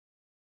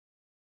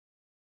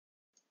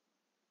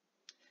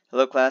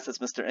Hello class, it's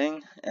Mr.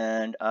 Ng,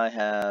 and I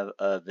have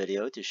a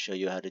video to show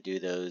you how to do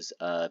those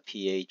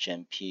pH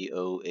and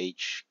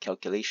pOH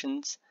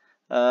calculations.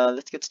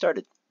 Let's get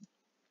started.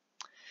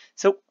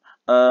 So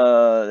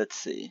let's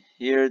see.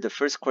 Here the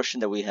first question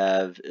that we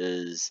have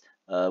is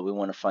we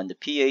want to find the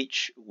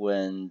pH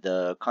when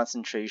the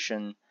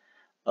concentration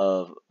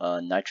of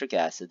nitric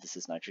acid, this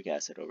is nitric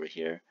acid over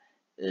here,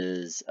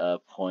 is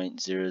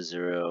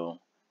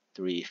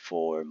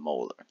 0.0034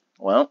 molar.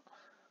 Well,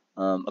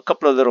 a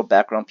couple of little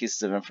background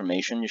pieces of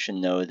information. You should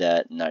know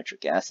that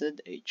nitric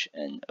acid,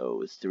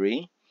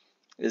 HNO3,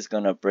 is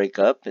going to break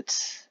up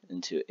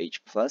into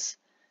H plus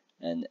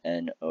and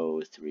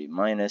NO3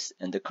 minus.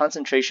 And the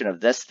concentration of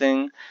this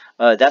thing,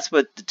 that's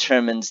what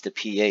determines the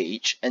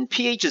pH. And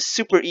pH is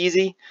super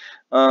easy.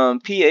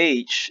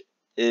 pH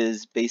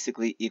is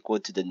basically equal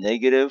to the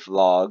negative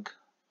log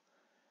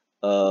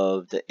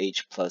of the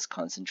H plus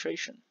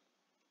concentration,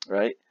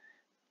 right?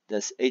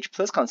 This H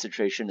plus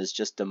concentration is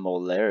just the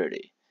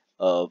molarity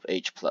of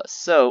H plus.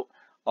 So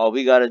all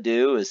we got to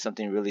do is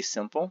something really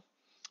simple.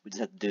 We just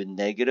have to do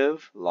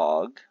negative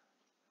log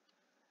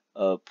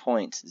of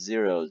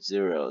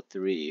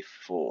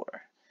 0.0034.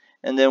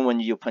 And then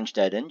when you punch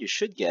that in, you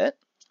should get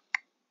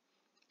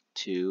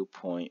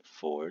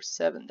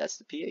 2.47. That's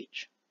the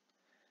pH.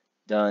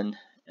 Done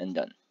and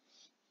done.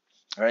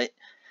 All right.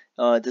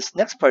 This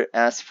next part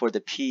asks for the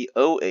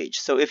pOH.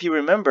 So if you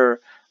remember,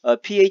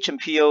 pH and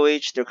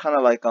pOH, they're kind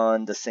of like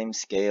on the same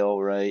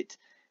scale, right?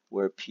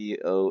 Where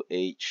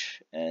pOH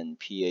and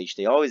pH,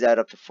 they always add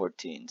up to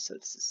 14. So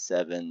this is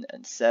 7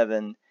 and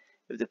 7.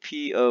 If the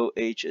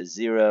pOH is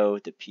 0,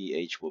 the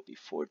pH will be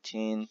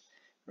 14,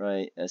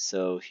 right? And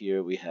so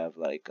here we have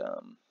like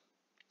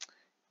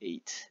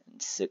 8 and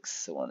 6,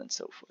 so on and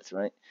so forth,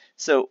 right?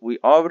 So we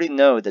already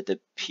know that the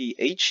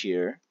pH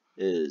here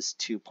is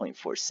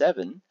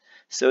 2.47.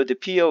 So the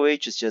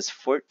pOH is just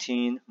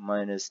 14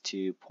 minus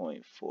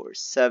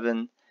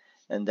 2.47,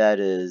 and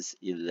that is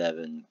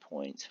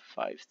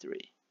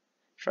 11.53.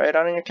 Try it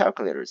out on your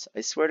calculators. I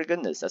swear to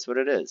goodness, that's what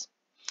it is.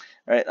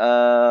 All right,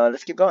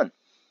 let's keep going.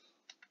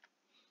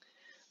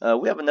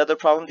 We have another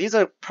problem. These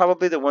are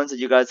probably the ones that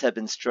you guys have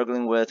been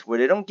struggling with, where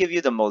they don't give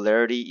you the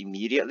molarity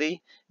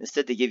immediately.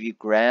 Instead, they give you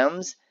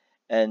grams,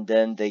 and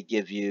then they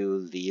give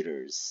you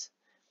liters.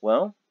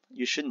 Well,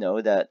 you should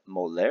know that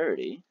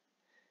molarity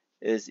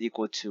is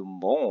equal to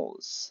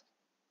moles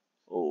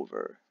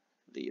over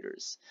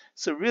liters.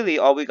 So really,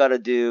 all we got to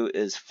do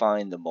is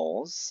find the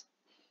moles,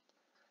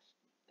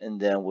 and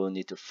then we'll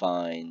need to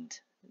find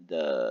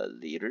the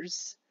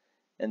liters,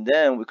 and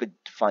then we could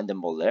find the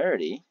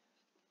molarity,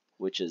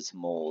 which is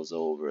moles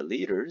over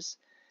liters.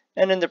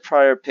 And in the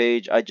prior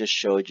page, I just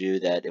showed you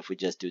that if we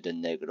just do the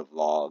negative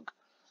log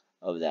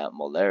of that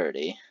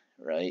molarity,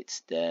 right,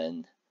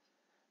 then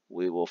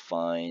we will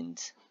find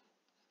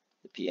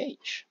the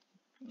pH.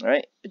 All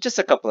right, just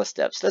a couple of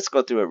steps. Let's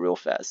go through it real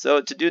fast.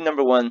 So to do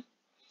number one,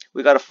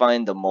 we got to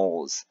find the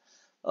moles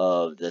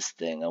of this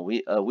thing. And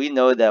we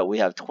know that we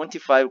have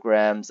 25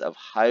 grams of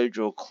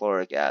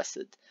hydrochloric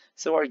acid.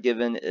 So our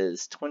given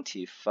is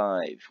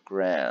 25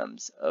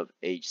 grams of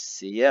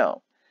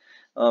HCl.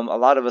 A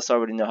lot of us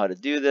already know how to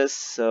do this,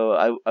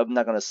 so I'm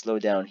not going to slow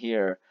down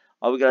here.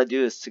 All we got to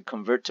do is to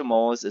convert to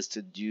moles is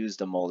to use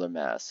the molar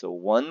mass. So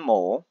 1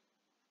 mole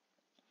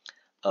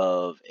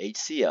of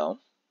HCl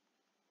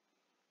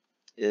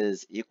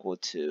is equal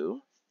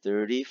to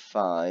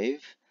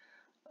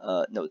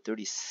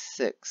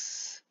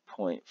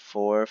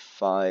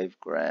 36.45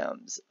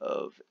 grams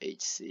of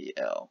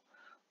HCl.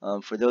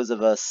 For those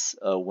of us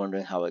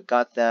wondering how it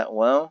got that,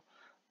 well,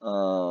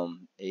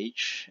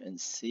 H and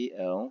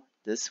Cl,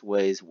 this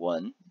weighs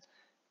 1.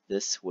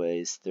 This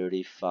weighs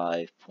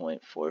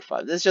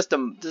 35.45. This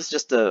is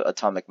just the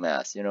atomic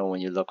mass. You know, when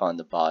you look on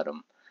the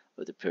bottom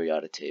of the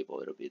periodic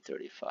table, it'll be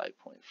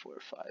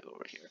 35.45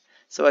 over here.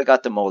 So I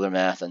got the molar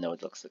mass. I know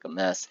it looks like a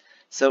mess.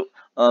 So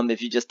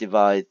if you just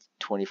divide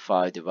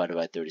 25 divided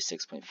by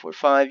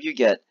 36.45, you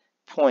get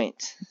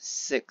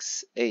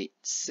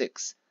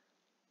 0.686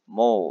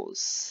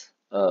 moles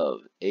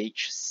of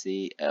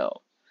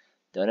HCl.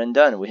 Done and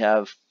done. We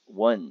have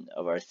one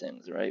of our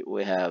things, right?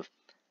 We have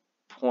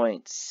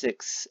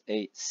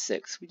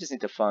 0.686. We just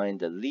need to find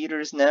the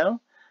liters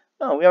now.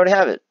 Oh, we already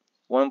have it.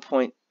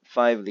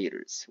 1.5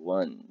 liters.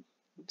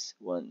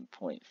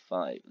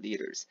 1.5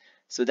 liters.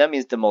 So that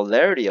means the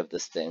molarity of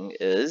this thing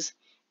is,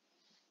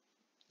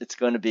 it's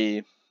going to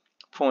be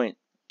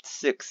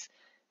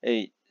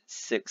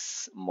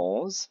 0.686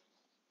 moles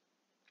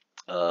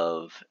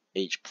of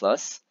H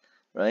plus,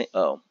 right?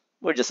 Oh,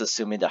 we're just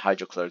assuming that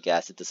hydrochloric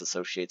acid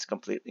dissociates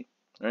completely,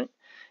 right?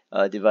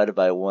 Divided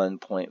by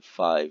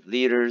 1.5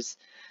 liters.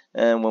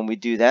 And when we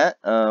do that,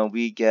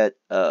 we get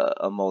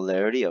a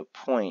molarity of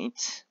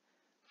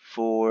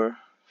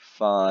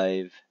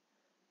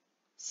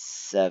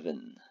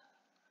 0.457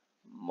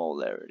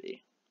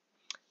 molarity.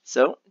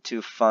 So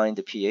to find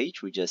the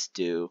pH, we just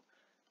do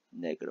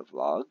negative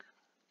log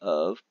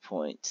of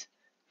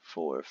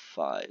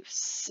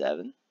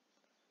 0.457.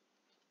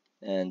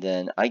 And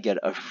then I get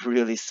a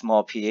really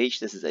small pH.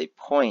 This is a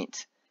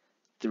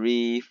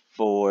 3,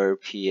 4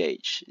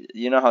 pH.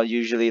 You know how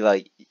usually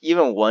like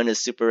even 1 is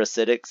super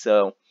acidic,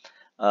 so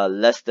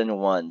less than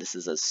 1, this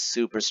is a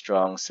super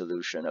strong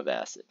solution of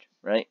acid,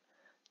 right?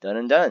 Done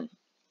and done.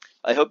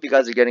 I hope you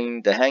guys are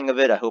getting the hang of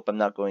it. I hope I'm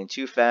not going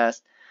too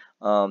fast.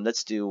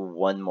 Let's do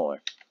one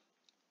more.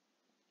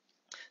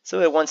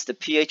 So it wants the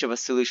pH of a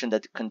solution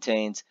that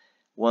contains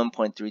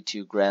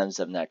 1.32 grams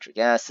of nitric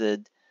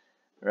acid,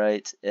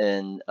 right,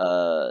 and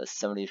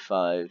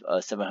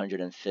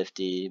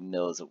 750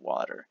 mils of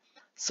water.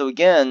 So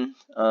again,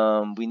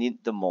 we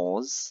need the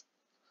moles,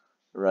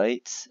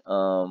 right?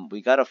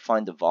 We got to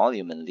find the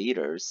volume in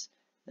liters.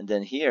 And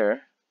then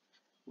here,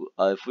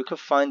 if we could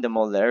find the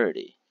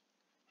molarity,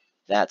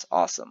 that's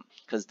awesome.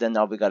 Because then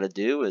all we got to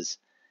do is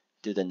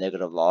do the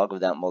negative log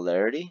of that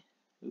molarity.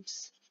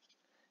 Oops.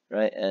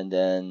 Right? And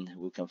then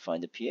we can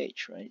find the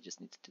pH, right? Just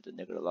need to do the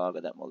negative log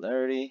of that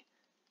molarity.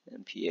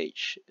 And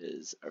pH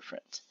is our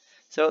friend.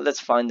 So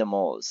let's find the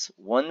moles.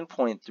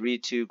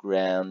 1.32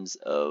 grams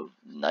of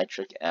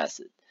nitric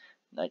acid.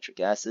 Nitric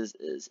acid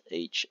is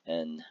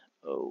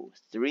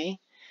HNO3.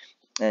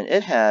 And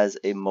it has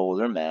a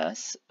molar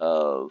mass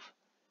of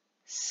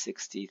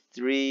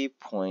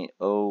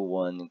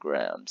 63.01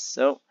 grams.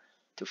 So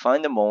to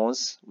find the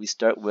moles, we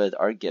start with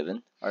our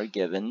given. Our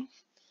given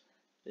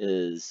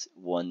is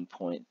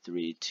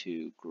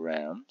 1.32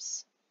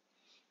 grams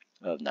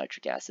of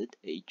nitric acid,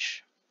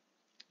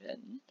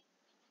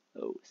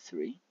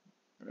 HNO3,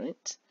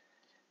 right?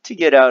 To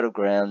get out of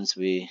grams,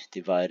 we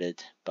divide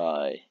it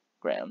by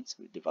grams.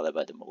 We divide it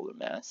by the molar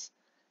mass.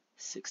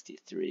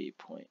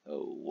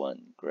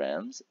 63.01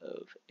 grams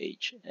of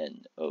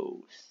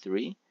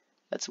HNO3.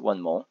 That's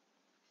 1 mole,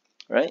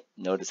 right?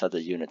 Notice how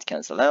the units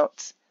cancel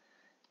out.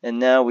 And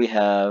now we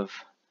have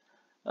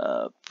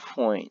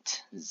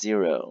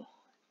 0.02,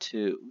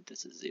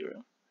 this is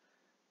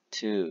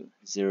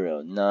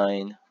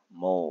 209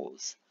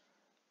 moles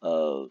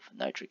of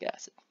nitric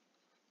acid.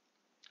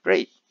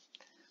 Great.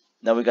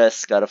 Now we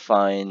guys got to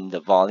find the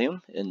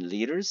volume in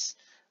liters.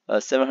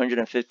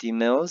 750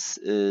 mils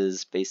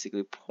is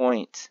basically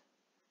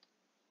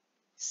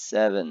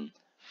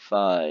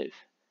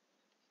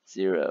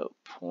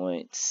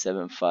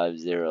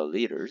 0.750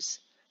 liters.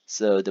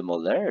 So the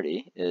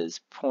molarity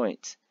is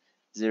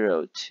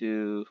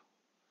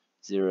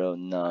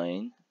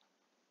 0.0209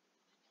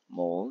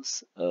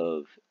 moles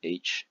of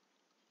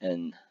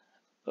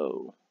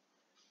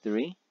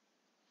HNO3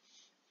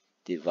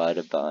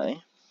 divided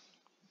by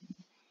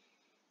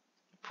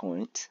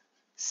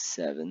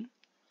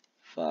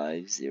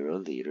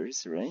 0.750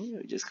 liters, right?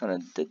 We just kind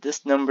of did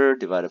this number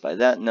divided by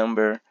that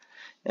number.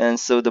 And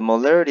so the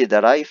molarity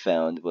that I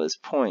found was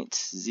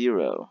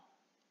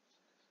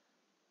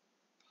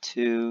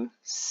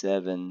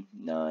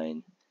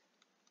 0.0279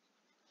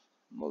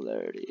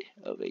 molarity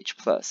of H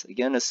plus.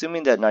 Again,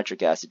 assuming that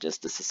nitric acid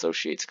just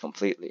disassociates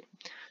completely.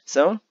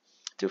 So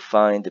to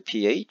find the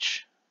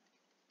pH,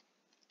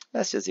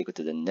 that's just equal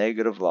to the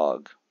negative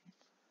log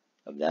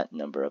of that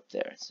number up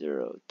there,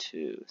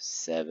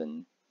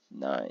 0.279.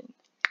 I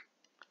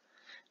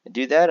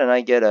do that and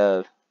I get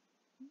a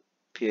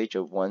pH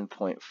of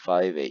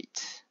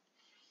 1.58.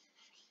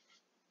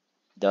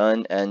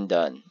 Done and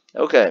done.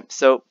 Okay,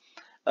 so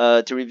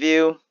to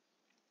review,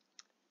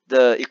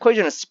 the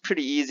equation is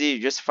pretty easy.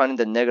 You're just finding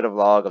the negative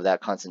log of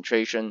that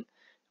concentration.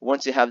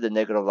 Once you have the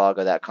negative log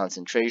of that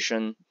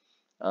concentration,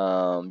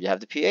 you have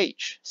the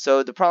pH.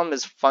 So the problem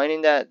is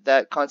finding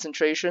that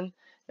concentration.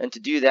 And to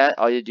do that,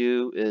 all you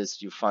do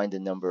is you find the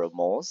number of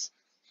moles,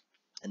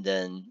 and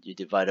then you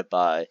divide it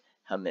by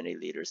how many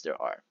liters there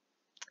are.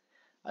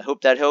 I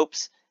hope that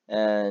helps,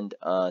 and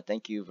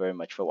thank you very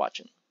much for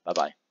watching.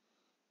 Bye-bye.